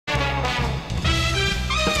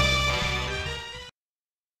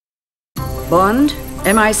Bond,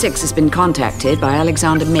 MI6 has been contacted by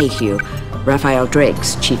Alexander Mayhew, Raphael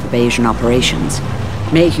Drake's chief of Asian operations.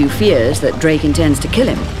 Mayhew fears that Drake intends to kill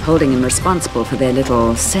him, holding him responsible for their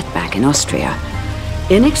little setback in Austria.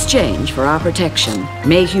 In exchange for our protection,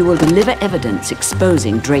 Mayhew will deliver evidence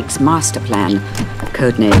exposing Drake's master plan,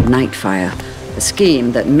 codenamed NightFire, a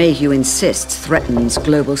scheme that Mayhew insists threatens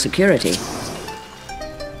global security.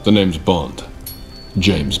 The name's Bond.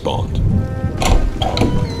 James Bond.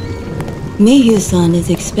 Mayhew-san is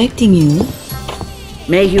expecting you.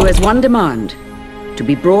 Mayhew has one demand: to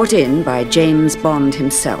be brought in by James Bond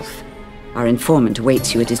himself. Our informant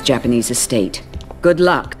awaits you at his Japanese estate. Good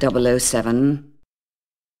luck, 007.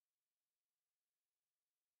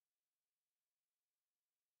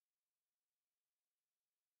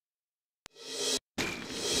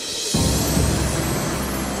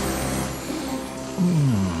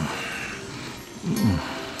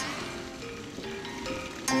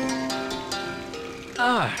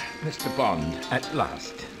 Ah, Mr. Bond, at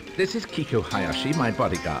last. This is Kiko Hayashi, my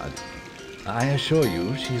bodyguard. I assure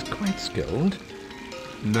you, she's quite skilled.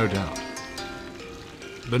 No doubt.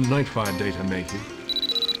 The NightFire data, Mayhew.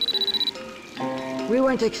 We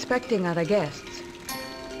weren't expecting other guests.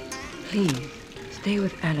 Please, stay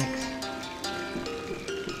with Alex.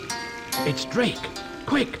 It's Drake.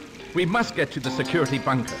 Quick! We must get to the security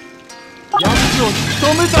bunker.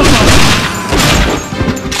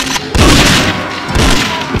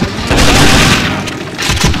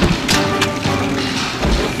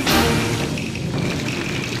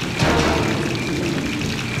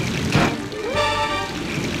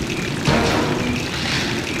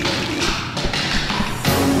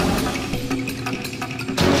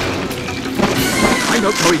 I'm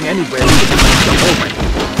not going anywhere. The moment.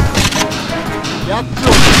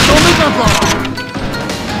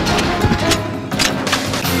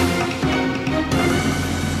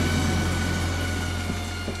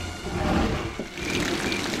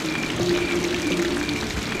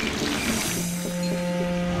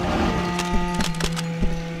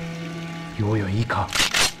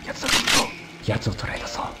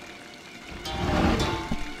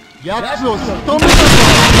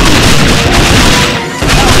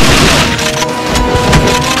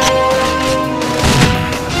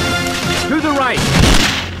 To the right!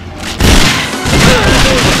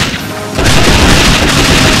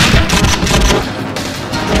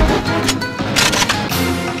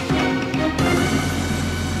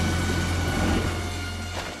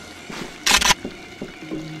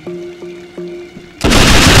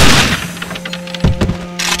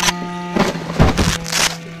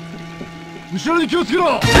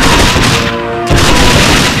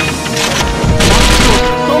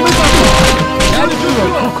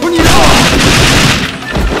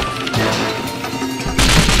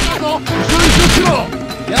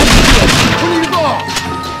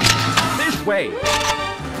 This way!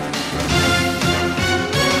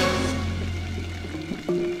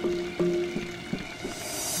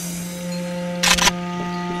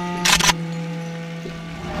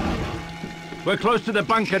 We're close to the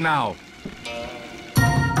bunker now.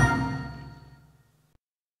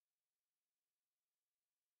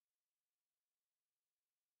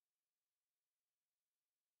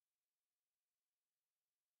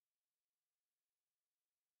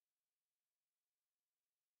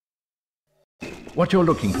 What you're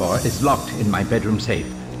looking for is locked in my bedroom safe.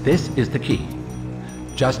 This is the key.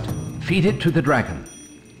 Just feed it to the dragon.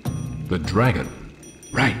 The dragon?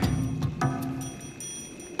 Right.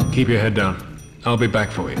 Keep your head down. I'll be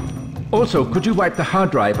back for you. Also, could you wipe the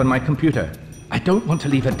hard drive on my computer? I don't want to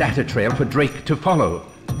leave a data trail for Drake to follow.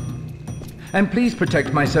 And please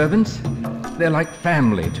protect my servants. They're like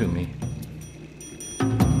family to me.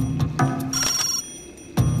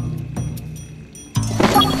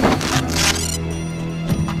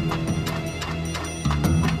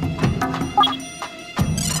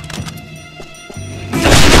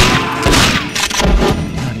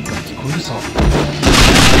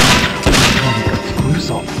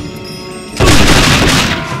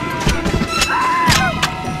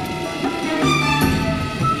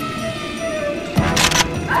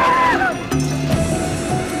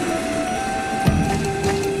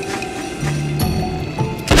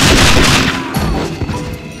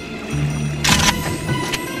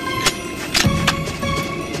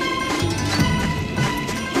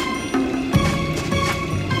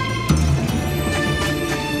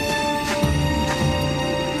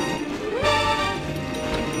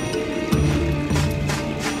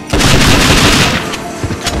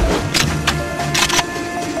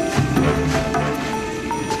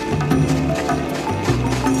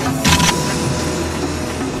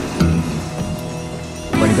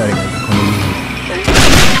誰がこの家に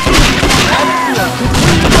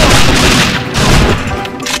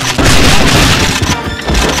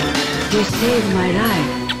saved my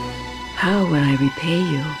life. How will I repay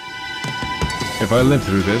you? If I live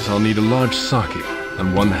through this, I'll need a large sake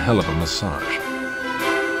and one hell of a massage.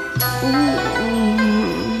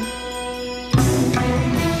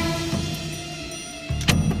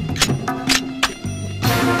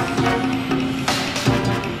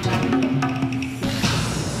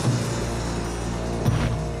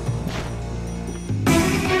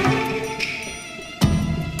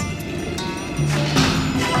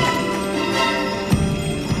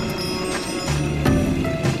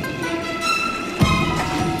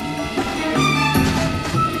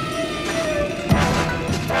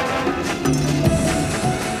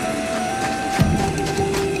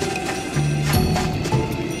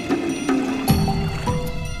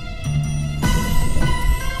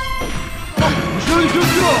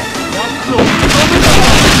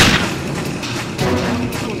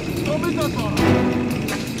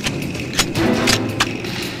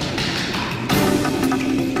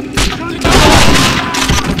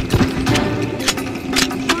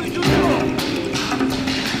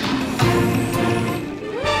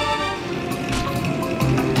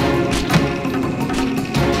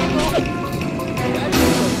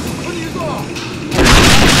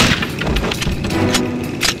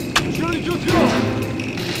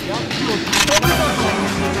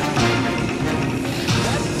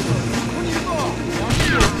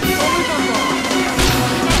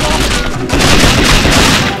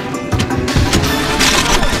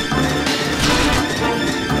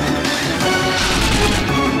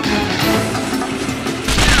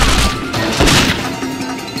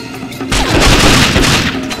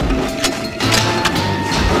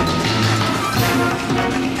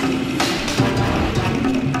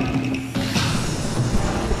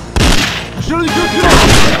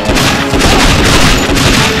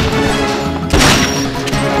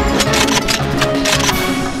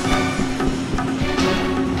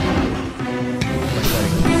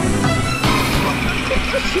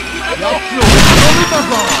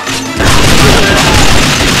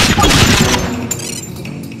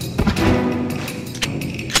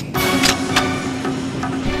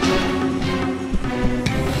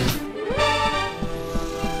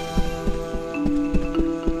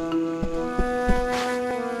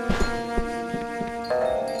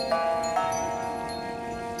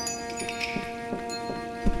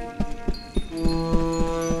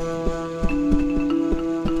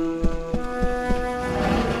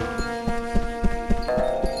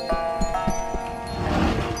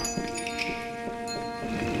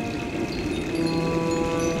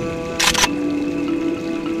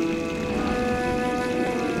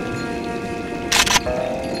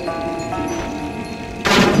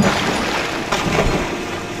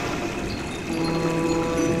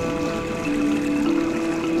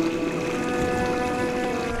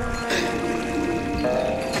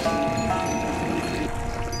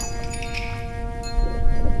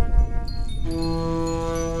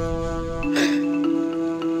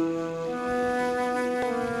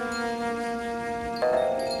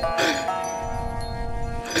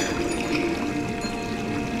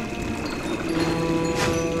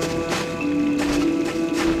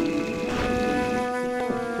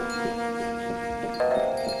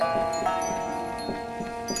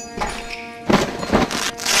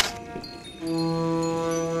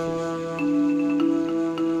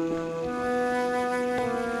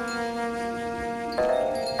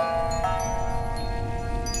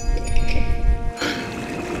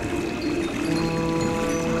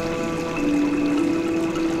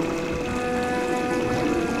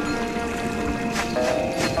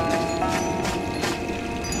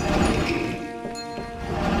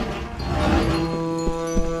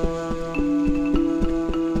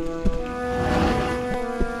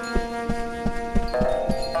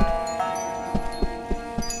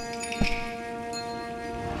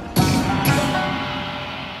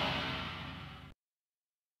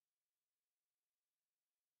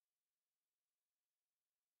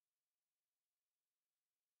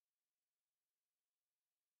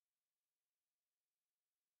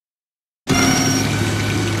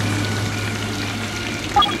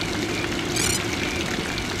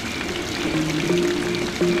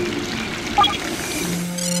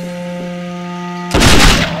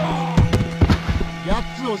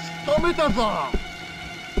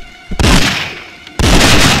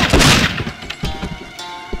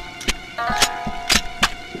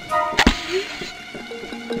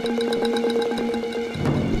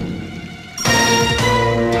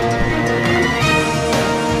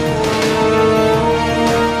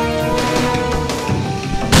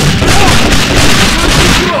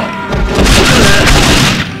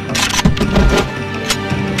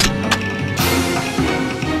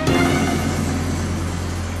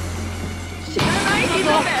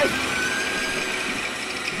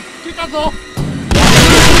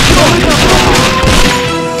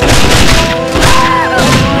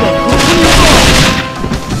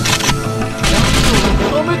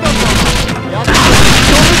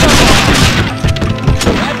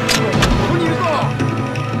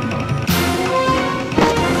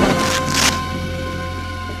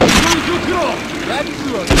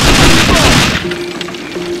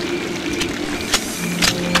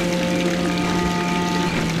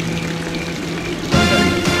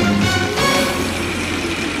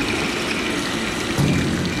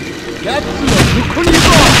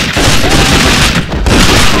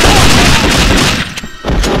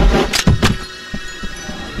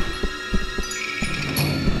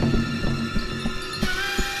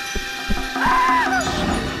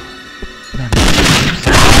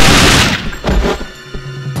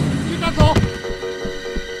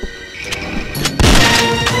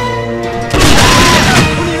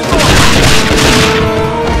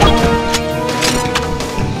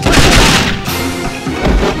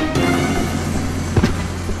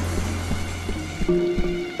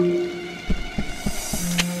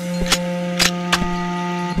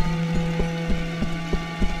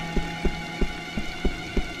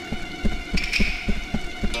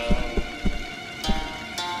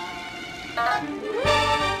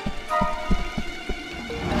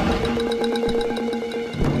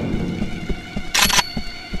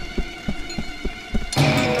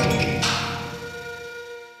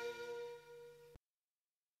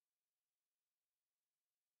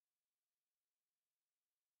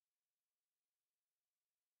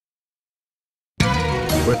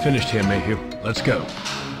 We're finished here, Mayhew. Let's go.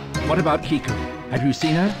 What about Kiko? Have you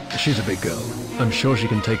seen her? She's a big girl. I'm sure she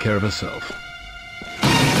can take care of herself.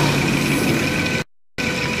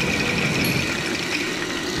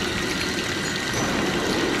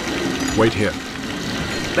 Wait here.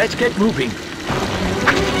 Let's get moving.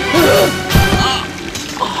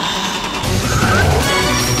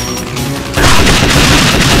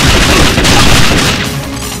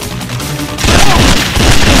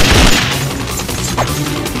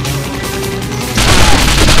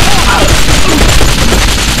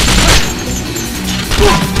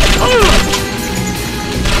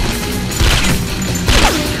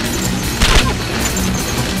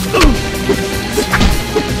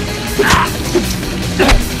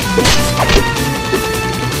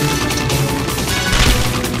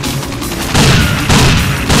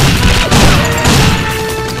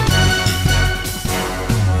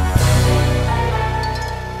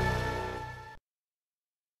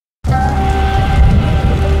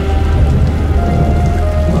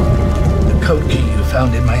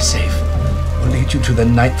 Found in my safe will lead you to the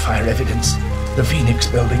NightFire evidence, the Phoenix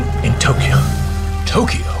building in Tokyo.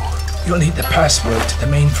 Tokyo? You'll need the password to the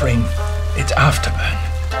mainframe. It's Afterburn.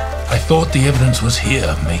 I thought the evidence was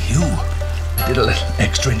here, Mayhew. I did a little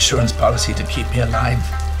extra insurance policy to keep me alive.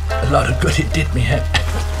 A lot of good it did me.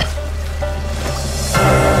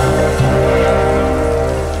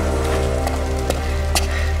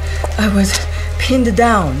 I was pinned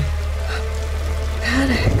down.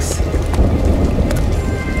 Alex.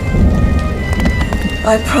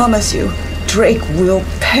 I promise you, Drake will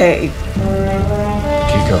pay.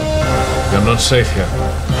 Kiko, you're not safe here.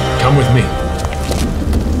 Come with me.